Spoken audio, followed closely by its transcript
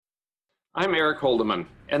I'm Eric Holdeman,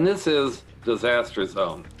 and this is Disaster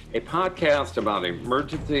Zone, a podcast about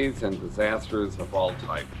emergencies and disasters of all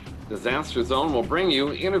types. Disaster Zone will bring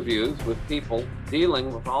you interviews with people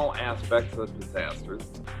dealing with all aspects of disasters,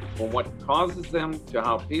 from what causes them to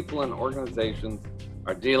how people and organizations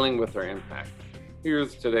are dealing with their impacts.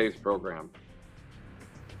 Here's today's program.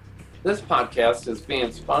 This podcast is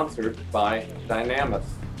being sponsored by Dynamis,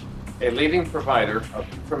 a leading provider of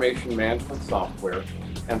information management software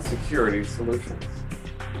and security solutions.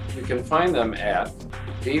 You can find them at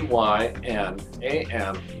dynamis.com.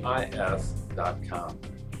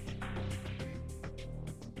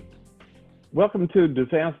 Welcome to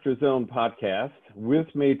Disaster Zone Podcast.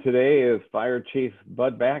 With me today is Fire Chief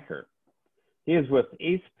Bud Backer. He is with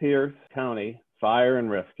East Pierce County Fire and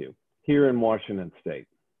Rescue here in Washington State.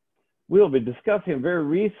 We'll be discussing a very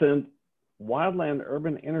recent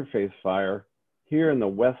wildland-urban interface fire here in the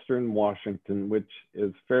Western Washington, which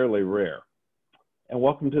is fairly rare. And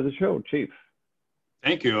welcome to the show, Chief.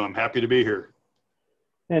 Thank you. I'm happy to be here.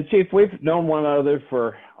 And Chief, we've known one another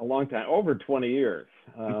for a long time, over 20 years.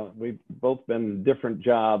 We've both been in different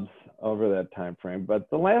jobs over that time frame. But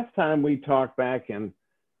the last time we talked back in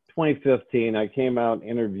 2015, I came out and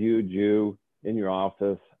interviewed you in your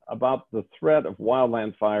office about the threat of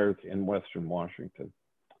wildland fires in Western Washington.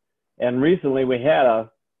 And recently we had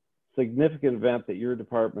a significant event that your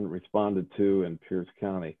department responded to in Pierce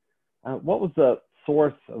County. What was the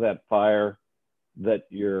source of that fire that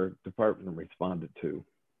your department responded to?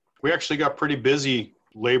 We actually got pretty busy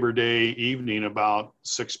Labor Day evening about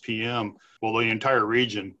 6 p.m. Well, the entire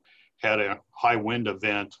region had a high wind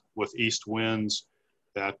event with east winds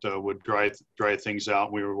that would dry things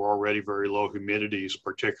out. We were already very low humidities,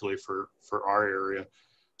 particularly for our area.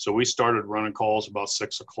 So we started running calls about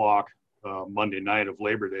 6 o'clock Monday night of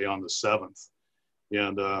Labor Day on the 7th.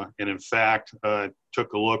 And in fact,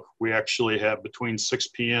 took a look, we actually had between 6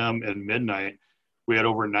 p.m. and midnight, we had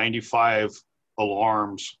over 95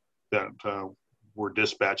 alarms that were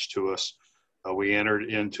dispatched to us. We entered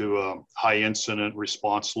into high incident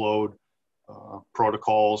response load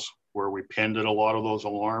protocols where we pinned a lot of those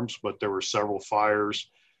alarms, but there were several fires,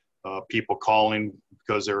 people calling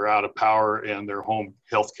because they were out of power and their home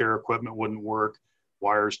healthcare equipment wouldn't work,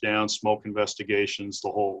 wires down, smoke investigations, the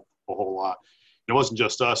whole lot. It wasn't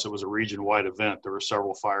just us, it was a region-wide event. There were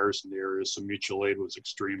several fires in the area, so mutual aid was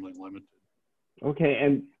extremely limited. Okay,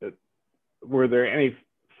 and were there any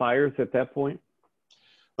fires at that point?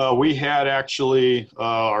 We had actually,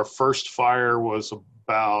 our first fire was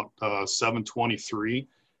about 7:23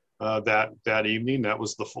 that evening. That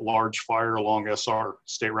was the large fire along SR,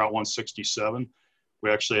 State Route 167. We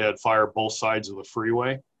actually had fire both sides of the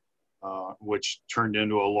freeway. Which turned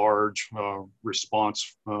into a large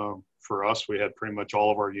response for us. We had pretty much all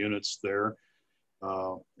of our units there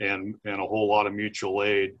and a whole lot of mutual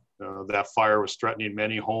aid. That fire was threatening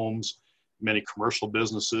many homes, many commercial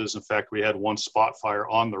businesses. In fact, we had one spot fire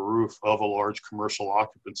on the roof of a large commercial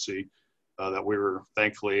occupancy that we were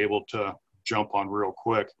thankfully able to jump on real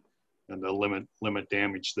quick and limit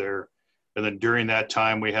damage there. And then during that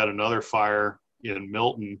time, we had another fire in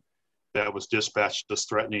Milton that was dispatched as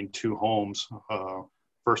threatening two homes.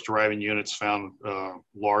 First arriving units found a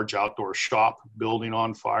large outdoor shop building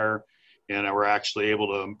on fire, and we're actually able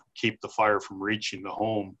to keep the fire from reaching the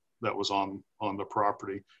home that was on the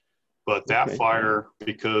property. But that fire,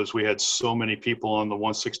 because we had so many people on the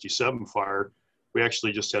 167 fire, we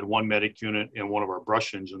actually just had one medic unit and one of our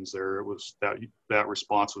brush engines there. It was that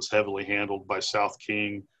response was heavily handled by South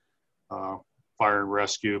King Fire and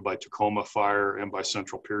Rescue, by Tacoma Fire, and by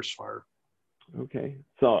Central Pierce Fire. Okay,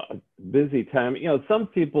 so a busy time. You know, some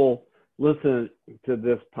people listening to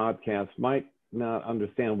this podcast might not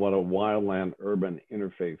understand what a wildland urban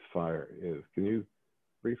interface fire is. Can you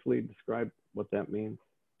briefly describe what that means?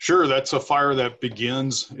 Sure, that's a fire that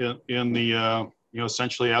begins in the,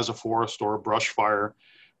 essentially as a forest or a brush fire,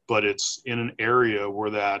 but it's in an area where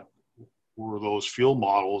those fuel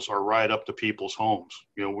models are right up to people's homes.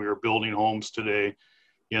 You know, we are building homes today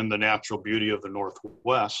in the natural beauty of the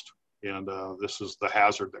Northwest, and this is the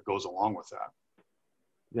hazard that goes along with that.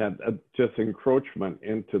 Yeah, just encroachment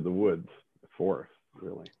into the woods, the forest,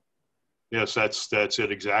 really. Yes, that's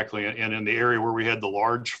it exactly. And in the area where we had the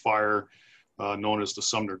large fire, known as the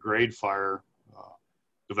Sumner Grade Fire,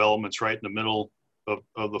 developments right in the middle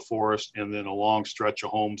of the forest, and then a long stretch of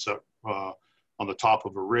homes that on the top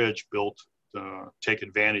of a ridge built to take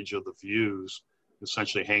advantage of the views,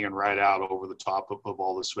 essentially hanging right out over the top of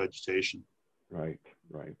all this vegetation. Right.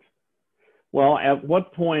 Well, at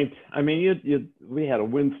what point, I mean, we had a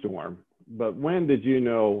windstorm, but when did you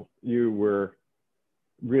know you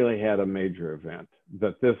really had a major event,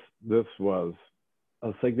 that this this was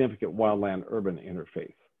a significant wildland-urban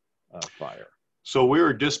interface fire? So we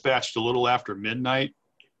were dispatched a little after midnight,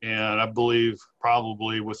 and I believe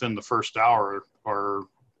probably within the first hour, our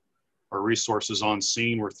resources on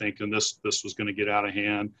scene were thinking this was going to get out of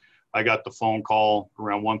hand. I got the phone call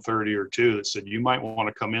around 1:30 or 2 that said, you might want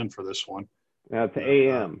to come in for this one. That's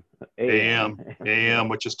AM. AM,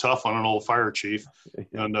 which is tough on an old fire chief.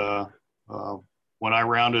 And when I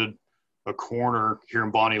rounded a corner here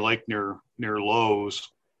in Bonnie Lake near Lowe's,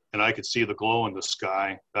 and I could see the glow in the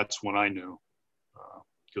sky, that's when I knew,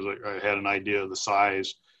 because I had an idea of the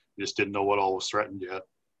size, just didn't know what all was threatened yet.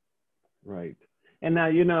 Right. And now,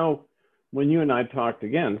 you know, when you and I talked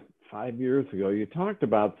again 5 years ago, you talked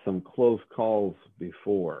about some close calls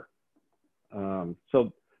before.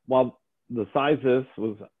 So while the size of this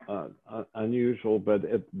was unusual, but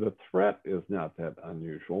the threat is not that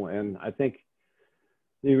unusual. And I think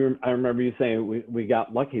I remember you saying we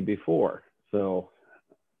got lucky before. So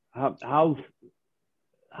how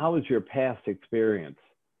was your past experience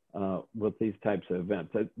with these types of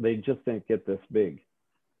events? They just didn't get this big.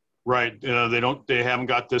 Right. They haven't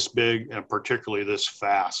got this big, and particularly this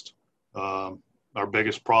fast. Our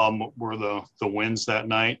biggest problem were the winds that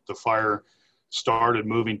night. The fire started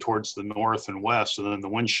moving towards the north and west, and then the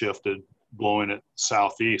wind shifted, blowing it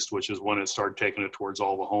southeast, which is when it started taking it towards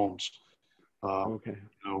all the homes. Okay.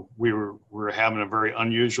 You know, we were having a very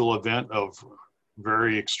unusual event of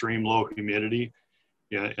very extreme low humidity.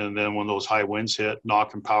 Yeah, and then when those high winds hit,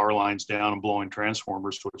 knocking power lines down and blowing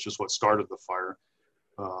transformers, which is what started the fire,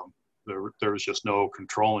 there was just no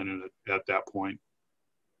controlling it at that point.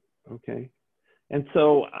 Okay. And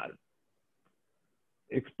so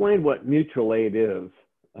explain what mutual aid is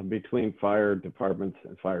between fire departments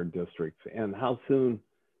and fire districts, and how soon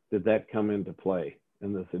did that come into play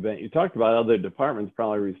in this event? You talked about other departments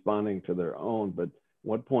probably responding to their own, but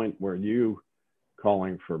what point were you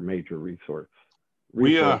calling for major resources,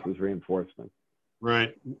 reinforcement?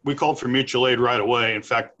 Right. We called for mutual aid right away. In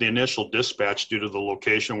fact, the initial dispatch, due to the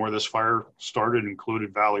location where this fire started,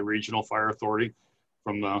 included Valley Regional Fire Authority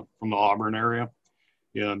from the Auburn area.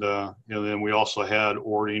 And then we also had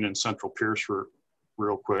Orting and Central Pierce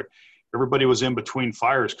real quick. Everybody was in between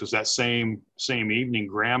fires because that same evening,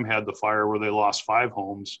 Graham had the fire where they lost 5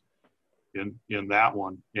 homes in that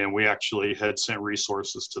one. And we actually had sent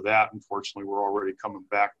resources to that. Unfortunately, we're already coming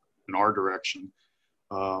back in our direction.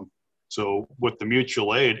 So with the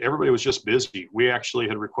mutual aid, everybody was just busy. We actually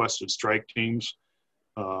had requested strike teams.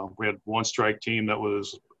 We had one strike team that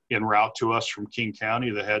was en route to us from King County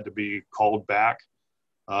that had to be called back,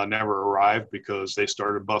 never arrived because they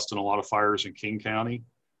started busting a lot of fires in King County.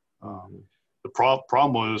 The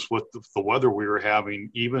problem was with the weather we were having,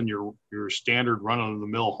 even your standard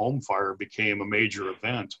run-of-the-mill home fire became a major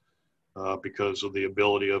event because of the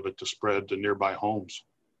ability of it to spread to nearby homes.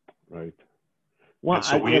 Right. Well,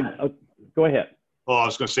 so go ahead. Oh, I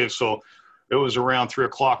was going to say, so it was around 3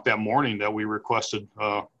 o'clock that morning that we requested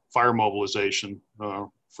fire mobilization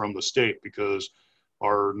from the state because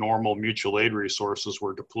our normal mutual aid resources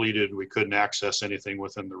were depleted. We couldn't access anything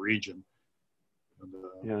within the region.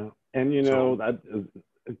 And, and you know,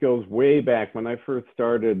 it goes way back. When I first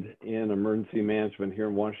started in emergency management here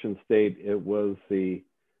in Washington State, it was the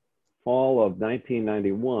fall of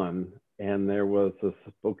 1991, and there was a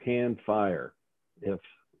Spokane fire.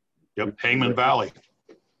 Hangman Valley.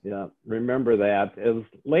 Yeah, remember that. It was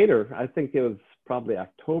later, I think it was probably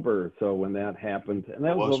October or so when that happened, and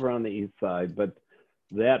that was over on the east side, but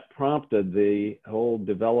that prompted the whole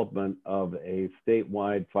development of a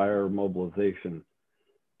statewide fire mobilization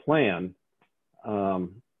plan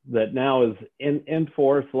that now is in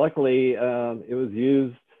force. Luckily, it was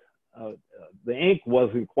used, the ink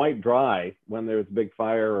wasn't quite dry when there was a big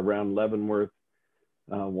fire around Leavenworth,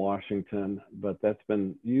 Washington, but that's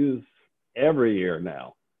been used every year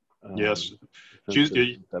now. Yes,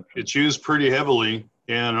 it's used pretty heavily,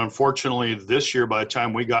 and unfortunately this year, by the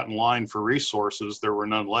time we got in line for resources, there were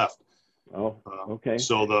none left. Oh, okay.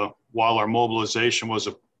 So while our mobilization was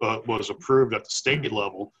approved at the state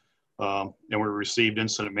level, and we received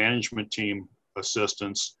incident management team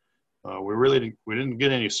assistance, we didn't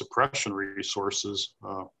get any suppression resources.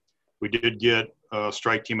 We did get a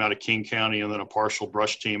strike team out of King County and then a partial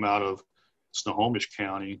brush team out of Snohomish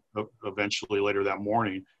County eventually later that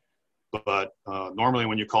morning. But normally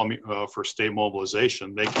when you call me for state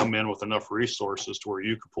mobilization, they come in with enough resources to where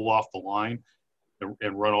you could pull off the line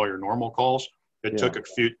and run all your normal calls. It took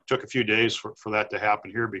a few days for that to happen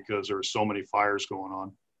here because there were so many fires going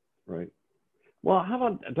on. Right. Well, how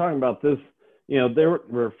about talking about this? You know, there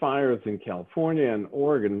were fires in California and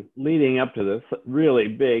Oregon leading up to this, really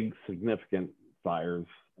big, significant fires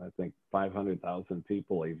I think 500,000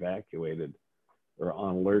 people evacuated or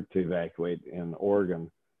on alert to evacuate in Oregon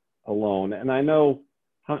alone. And I know,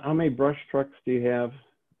 how many brush trucks do you have?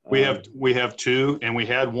 We have two, and we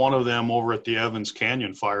had one of them over at the Evans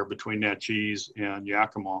Canyon fire between Natchez and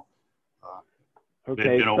Yakima. Okay,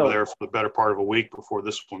 they'd been over there for the better part of a week before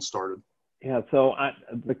this one started. Yeah, so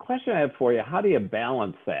the question I have for you, how do you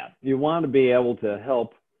balance that? You want to be able to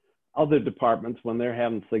help other departments when they're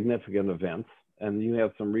having significant events, and you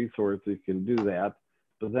have some resources you can do that.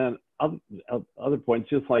 But then other points,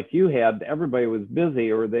 just like you had, everybody was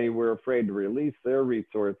busy or they were afraid to release their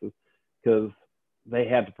resources because they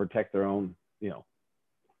had to protect their own,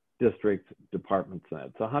 district departments.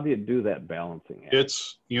 So how do you do that balancing act?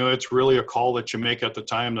 It's really a call that you make at the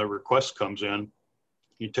time the request comes in.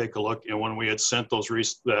 You take a look, and when we had sent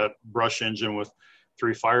that brush engine with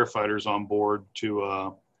 3 firefighters on board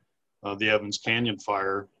to the Evans Canyon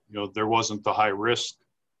fire, there wasn't the high risk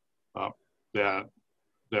that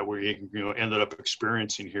we ended up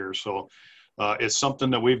experiencing here. So it's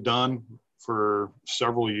something that we've done for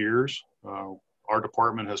several years. Our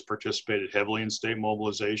department has participated heavily in state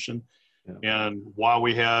mobilization. Yeah. And while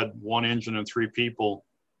we had 1 engine and 3 people,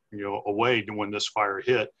 away when this fire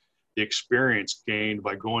hit, the experience gained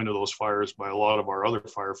by going to those fires by a lot of our other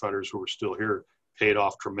firefighters who were still here paid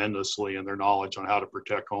off tremendously in their knowledge on how to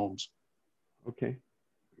protect homes. Okay,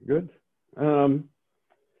 good. And,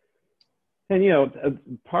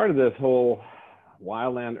 part of this whole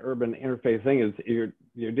wildland urban interface thing is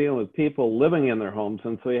you're dealing with people living in their homes,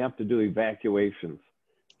 and so you have to do evacuations.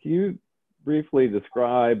 Can you briefly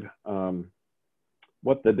describe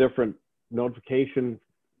what the different notification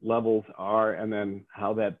levels are, and then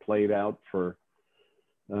how that played out for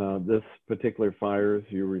this particular fires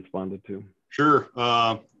you responded to? Sure.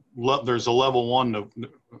 There's a level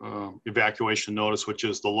 1 evacuation notice, which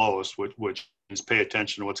is the lowest, which is pay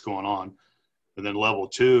attention to what's going on. And then level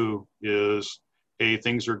 2 is, hey,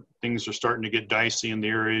 things are starting to get dicey in the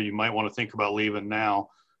area. You might want to think about leaving now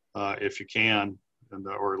if you can,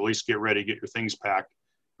 or at least get ready, get your things packed.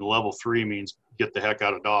 And level 3 means get the heck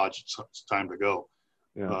out of Dodge. It's time to go.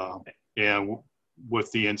 Yeah. And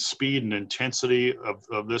with the speed and intensity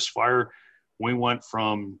of this fire, we went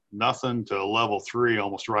from nothing to level 3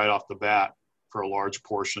 almost right off the bat for a large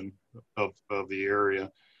portion of the area.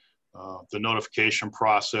 The notification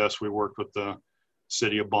process, we worked with the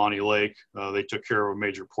city of Bonnie Lake. They took care of a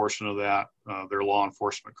major portion of that. Their law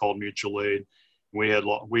enforcement called mutual aid. We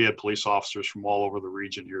had police officers from all over the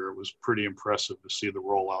region here. It was pretty impressive to see the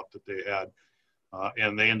rollout that they had.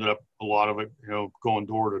 And they ended up, a lot of it, going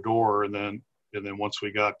door to door. And then once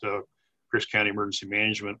we got Pierce County Emergency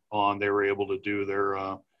Management on, they were able to do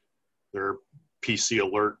their PC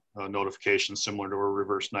alert notification, similar to a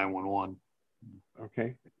reverse 911.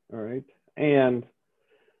 Okay, all right. And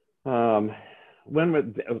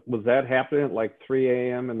when was that happening? At like 3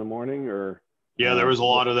 a.m. in the morning, or? Yeah, there was a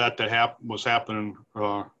lot of that was happening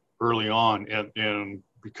early on, and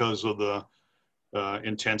because of the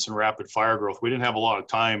intense and rapid fire growth, we didn't have a lot of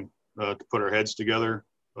time to put our heads together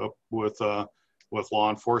with law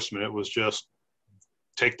enforcement. It was just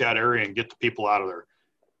take that area and get the people out of there,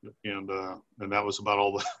 and that was about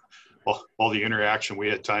all the interaction we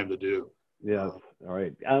had time to do. Yes, all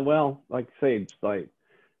right. Well, like I say, it's like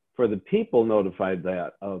for the people notified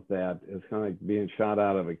of that, it's kind of like being shot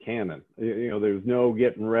out of a cannon. There's no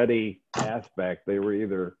getting ready aspect. They were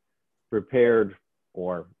either prepared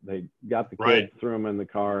or they got the kids, threw them in the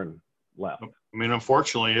car, and left. I mean,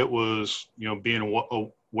 unfortunately, it was, being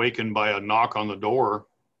awakened by a knock on the door,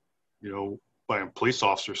 by a police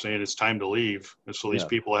officer saying it's time to leave. And so these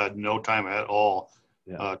people had no time at all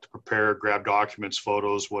to prepare, grab documents,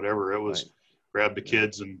 photos, whatever. It was grab the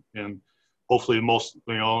kids and hopefully most,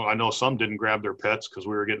 I know some didn't grab their pets because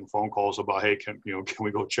we were getting phone calls about, hey, can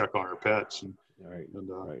we go check on our pets? And,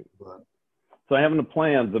 So having a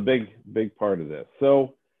plan is a big part of this.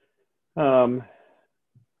 So how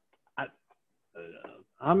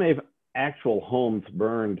many actual homes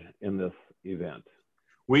burned in this event?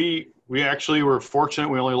 We actually were fortunate.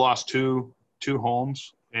 We only lost two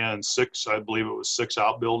homes and 6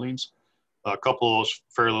 outbuildings. A couple of those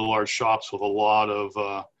fairly large shops with a lot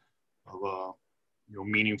of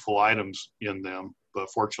meaningful items in them, but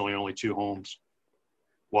fortunately only 2 homes,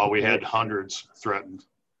 while we had hundreds threatened.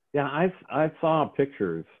 Yeah, I saw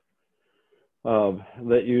pictures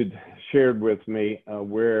that you'd shared with me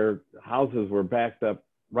where houses were backed up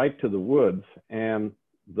right to the woods, and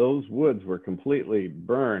those woods were completely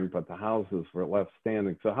burned, but the houses were left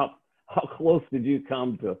standing. So how close did you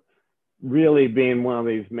come to really being one of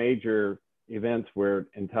these major events where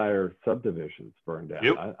entire subdivisions burned down?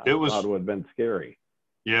 I thought it would have been scary.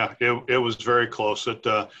 Yeah, it was very close.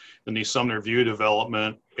 In the Sumner View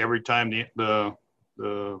development, every time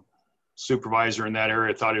the supervisor in that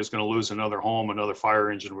area thought he was going to lose another home, another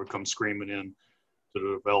fire engine would come screaming in to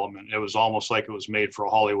the development. It was almost like it was made for a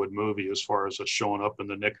Hollywood movie as far as us showing up in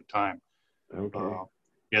the nick of time. Okay.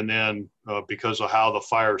 And then because of how the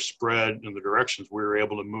fire spread in the directions, we were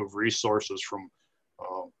able to move resources from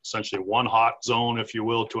essentially one hot zone, if you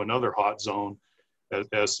will, to another hot zone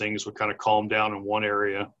as things would kind of calm down in one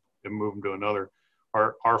area and move them to another.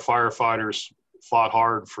 Our firefighters fought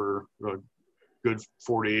hard for a good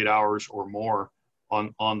 48 hours or more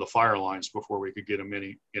on the fire lines before we could get them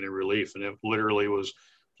any relief. And it literally was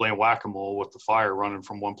playing whack-a-mole with the fire running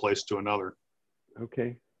from one place to another.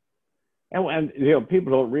 Okay. And you know,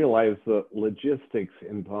 people don't realize the logistics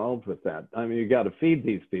involved with that. I mean, you got to feed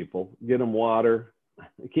these people, get them water,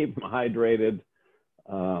 keep them hydrated.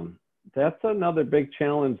 That's another big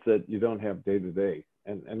challenge that you don't have day to day.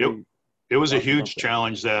 And it was a huge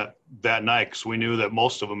challenge that night, because we knew that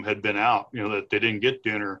most of them had been out, you know, that they didn't get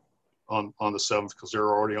dinner on the 7th because they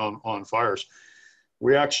were already on fires.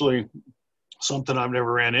 We actually, something I've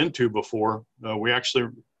never ran into before, we actually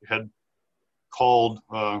had called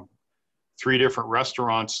 3 different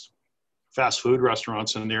restaurants, fast food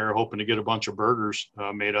restaurants in there, hoping to get a bunch of burgers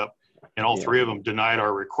made up. And all 3 of them denied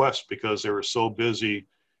our request because they were so busy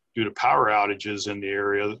due to power outages in the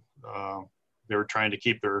area. They were trying to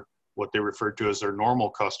keep what they referred to as their normal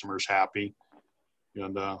customers happy.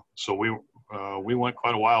 And so we went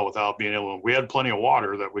quite a while without being able to, we had plenty of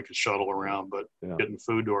water that we could shuttle around, but getting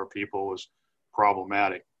food to our people was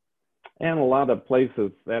problematic. And a lot of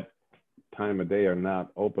places that time of day are not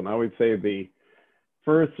open. I would say the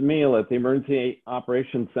first meal at the Emergency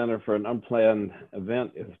Operations Center for an unplanned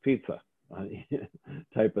event is pizza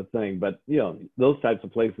type of thing. But, you know, those types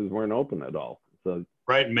of places weren't open at all. So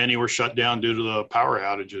right. Many were shut down due to the power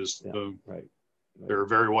outages. Right. They were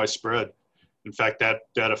very widespread. In fact,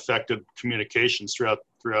 that affected communications throughout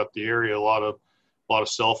the area. A lot of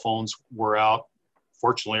cell phones were out.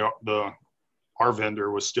 Fortunately, our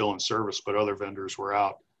vendor was still in service, but other vendors were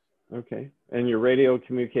out. Okay. And your radio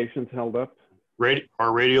communications held up?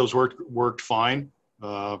 Our radios worked fine.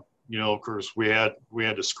 You know, of course, we had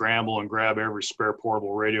to scramble and grab every spare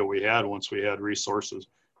portable radio we had once we had resources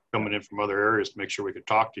coming in from other areas to make sure we could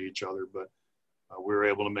talk to each other. But we were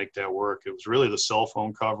able to make that work. It was really the cell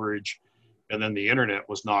phone coverage, and then the internet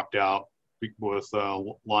was knocked out with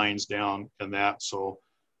lines down and that. So,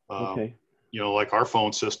 you know, like our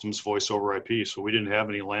phone system's voice over IP, so we didn't have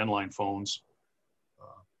any landline phones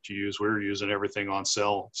to use. We were using everything on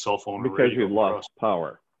cell phone. Because you lost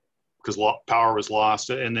power. Because power was lost.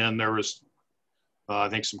 And then there was, I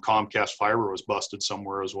think some Comcast fiber was busted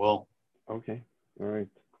somewhere as well. Okay. All right.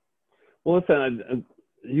 Well, listen,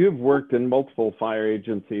 you've worked in multiple fire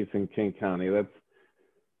agencies in King County. That's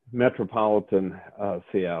metropolitan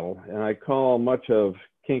Seattle. And I call much of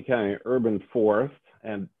King County urban forest,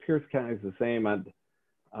 and Pierce County is the same.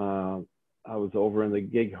 I was over in the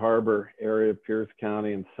Gig Harbor area of Pierce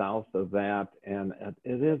County and south of that, and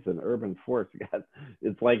it is an urban forest.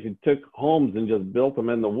 It's like you took homes and just built them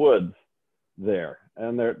in the woods there.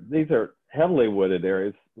 And these are heavily wooded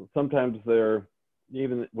areas. Sometimes they're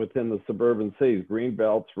even within the suburban cities, green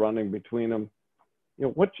belts running between them. You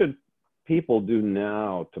know, what should people do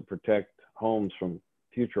now to protect homes from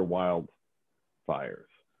future wildfires?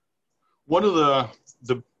 One of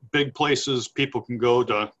the big places people can go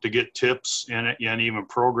to get tips and even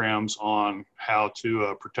programs on how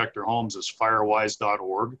to protect their homes is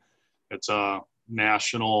firewise.org. It's a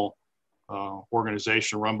national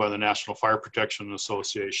organization run by the National Fire Protection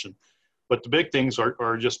Association. But the big things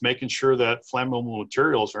are just making sure that flammable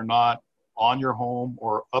materials are not on your home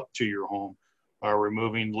or up to your home,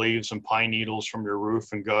 removing leaves and pine needles from your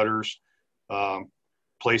roof and gutters,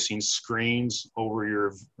 placing screens over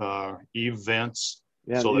your eave vents.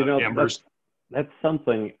 Yeah, so you know, embers. That's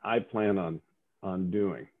something I plan on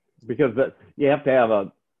doing, because you have to have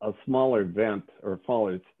a smaller vent or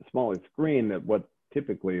smaller screen than what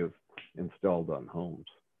typically is installed on homes.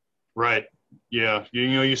 Right. Yeah. You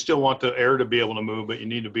know, you still want the air to be able to move, but you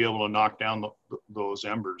need to be able to knock down those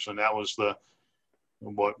embers. And that was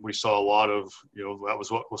what we saw a lot of, you know, that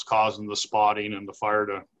was what was causing the spotting and the fire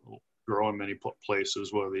to grow in many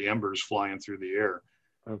places, where the embers flying through the air.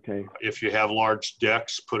 Okay. If you have large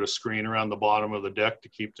decks, put a screen around the bottom of the deck to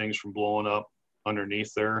keep things from blowing up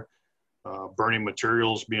underneath there. Burning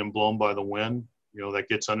materials being blown by the wind, you know, that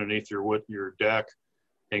gets underneath your deck,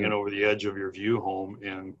 hanging over the edge of your view home,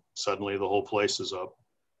 and suddenly the whole place is up.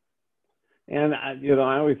 And you know,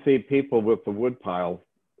 I always see people with the wood pile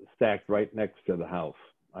stacked right next to the house.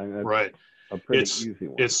 Right. a pretty easy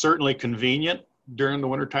one. It's certainly convenient during the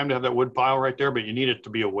wintertime to have that wood pile right there, but you need it to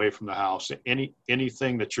be away from the house.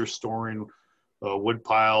 Anything that you're storing, wood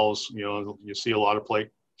piles, you see a lot of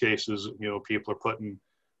cases, people are putting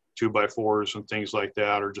 2x4s and things like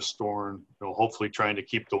that, or just storing, hopefully trying to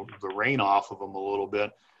keep the rain off of them a little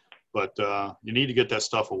bit. But you need to get that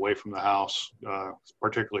stuff away from the house,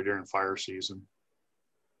 particularly during fire season.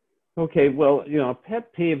 Okay, well, a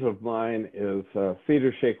pet peeve of mine is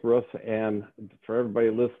cedar shake roofs, and for everybody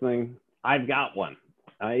listening, I've got one.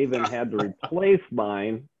 I even had to replace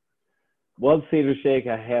mine. Was cedar shake.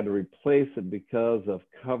 I had to replace it because of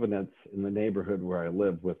covenants in the neighborhood where I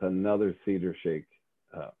live with another cedar shake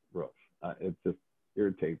roof. It just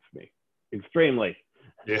irritates me extremely.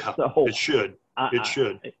 Yeah, so it should.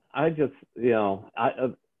 I just,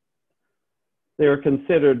 they're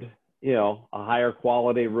considered, a higher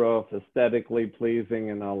quality roof, aesthetically pleasing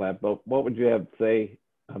and all that. But what would you have to say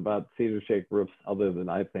about cedar shake roofs other than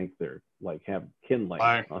I think they're have kindling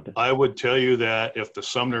on it? I would tell you that if the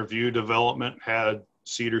Sumner View development had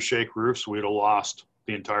cedar shake roofs, we'd have lost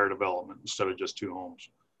the entire development instead of just 2 homes.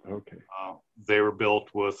 Okay. They were built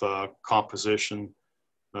with composition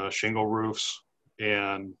shingle roofs,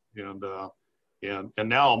 and now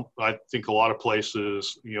I think a lot of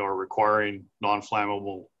places are requiring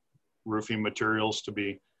non-flammable roofing materials to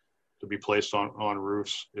be placed on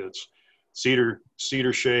roofs. It's cedar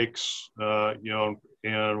shakes, and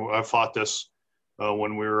I fought this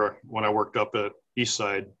when I worked up at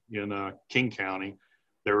Eastside in King County.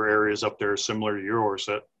 There were areas up there similar to yours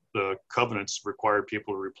that the covenants required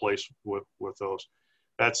people to replace with those.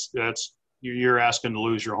 That's you're asking to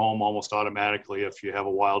lose your home almost automatically if you have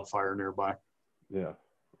a wildfire nearby. Yeah,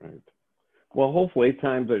 right. Well, hopefully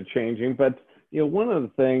times are changing, but one of the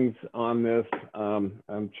things on this,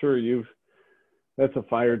 I'm sure that's a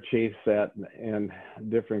fire chief sat in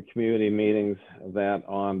different community meetings that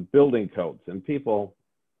on building codes, and people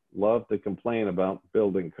love to complain about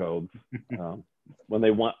building codes when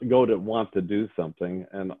they want to do something,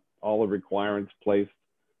 and all the requirements placed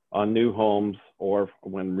on new homes or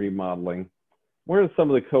when remodeling. What are some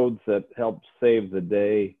of the codes that help save the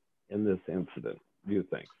day in this incident, do you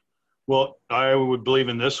think? Well, I would believe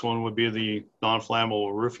in this one would be the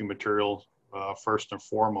non-flammable roofing material first and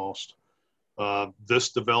foremost.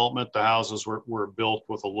 This development, the houses were built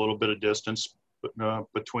with a little bit of distance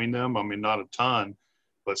between them. I mean, not a ton,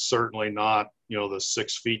 but certainly not, the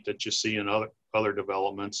 6 feet that you see in other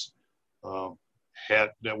developments,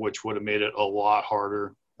 which would have made it a lot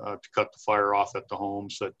harder to cut the fire off at the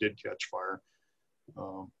homes that did catch fire.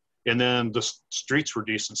 And then the streets were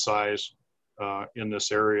decent size in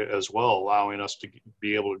this area as well, allowing us to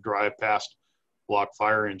be able to drive past block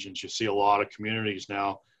fire engines. You see a lot of communities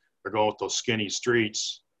now, they're going with those skinny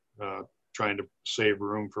streets, trying to save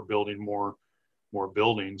room for building more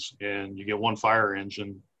buildings. And you get one fire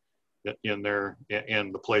engine in there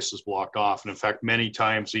and the place is blocked off. And in fact, many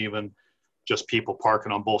times even just people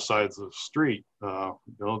parking on both sides of the street,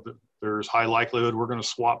 there's high likelihood we're going to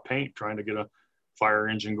swap paint trying to get a fire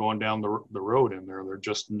engine going down the road in there. They're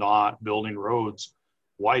just not building roads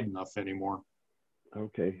wide enough anymore.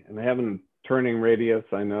 Okay. And having turning radius,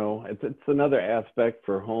 I know it's another aspect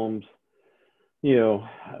for homes,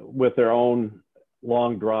 with their own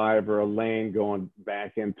long drive or a lane going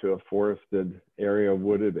back into a forested area,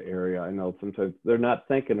 wooded area. I know sometimes they're not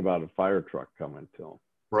thinking about a fire truck coming to them.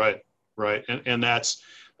 Right. And that's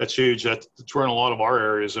huge. That's where in a lot of our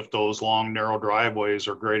areas, if those long, narrow driveways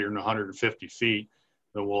are greater than 150 feet,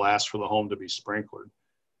 then we'll ask for the home to be sprinklered.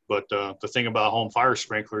 But the thing about home fire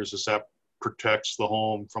sprinklers is that protects the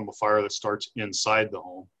home from a fire that starts inside the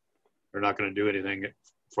home. They're not going to do anything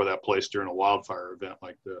for that place during a wildfire event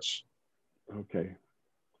like this. Okay.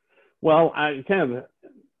 Well, I kind of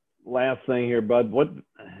last thing here, Bud, what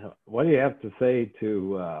do you have to say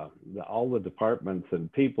to all the departments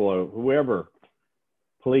and people or whoever,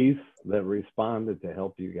 police that responded to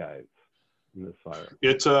help you guys in this fire?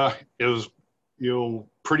 It was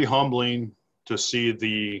pretty humbling to see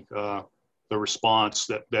the response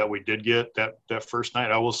that we did get that first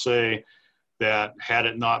night. I will say that had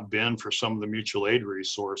it not been for some of the mutual aid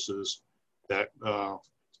resources that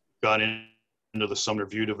got into the Sumner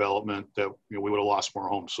View development, that we would have lost more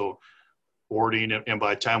homes. So boarding, and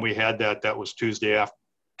by the time we had that was Tuesday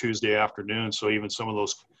afternoon. So even some of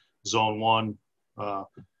those zone 1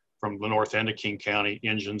 from the north end of King County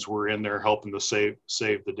engines were in there helping to save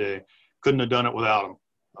the day. Couldn't have done it without them.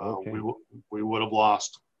 Okay. We would have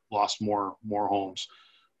lost more homes.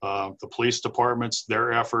 The police departments,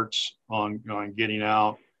 their efforts on getting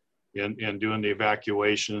out and doing the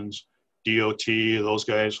evacuations, DOT, those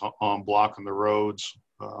guys on blocking the roads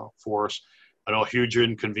for us. I know a huge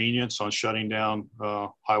inconvenience on shutting down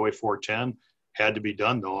Highway 410 had to be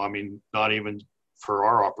done though. I mean, not even for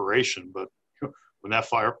our operation, but when that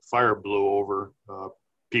fire blew over,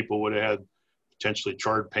 people would have had potentially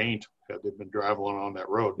charred paint had they been driving on that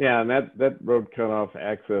road. Yeah, and that road cut off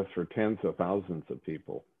access for tens of thousands of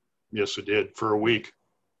people. Yes, it did, for a week.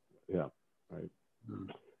 Yeah, right.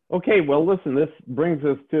 Okay, well, listen, this brings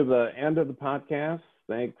us to the end of the podcast.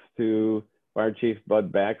 Thanks to Fire Chief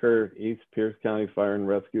Bud Backer, East Pierce County Fire and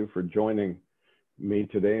Rescue, for joining me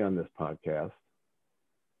today on this podcast.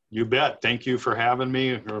 You bet. Thank you for having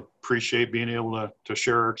me. I appreciate being able to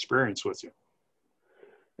share our experience with you.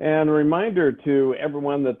 And a reminder to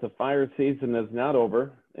everyone that the fire season is not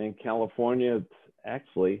over. In California, it's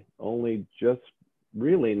actually only just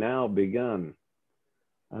really now begun.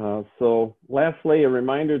 So lastly, a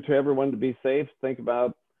reminder to everyone to be safe. Think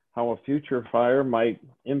about how a future fire might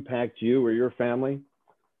impact you or your family.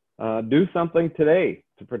 Do something today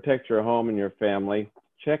to protect your home and your family.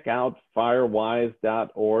 Check out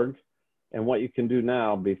firewise.org and what you can do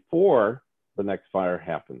now before the next fire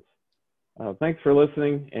happens. Thanks for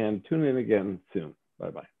listening, and tune in again soon.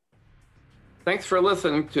 Bye-bye. Thanks for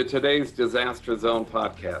listening to today's Disaster Zone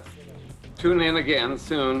podcast. Tune in again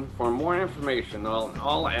soon for more information on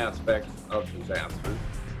all aspects of disasters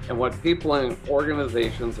and what people and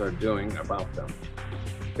organizations are doing about them.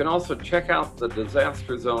 You can also check out the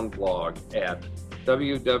Disaster Zone blog at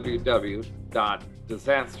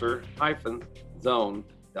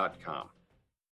www.disaster-zone.com.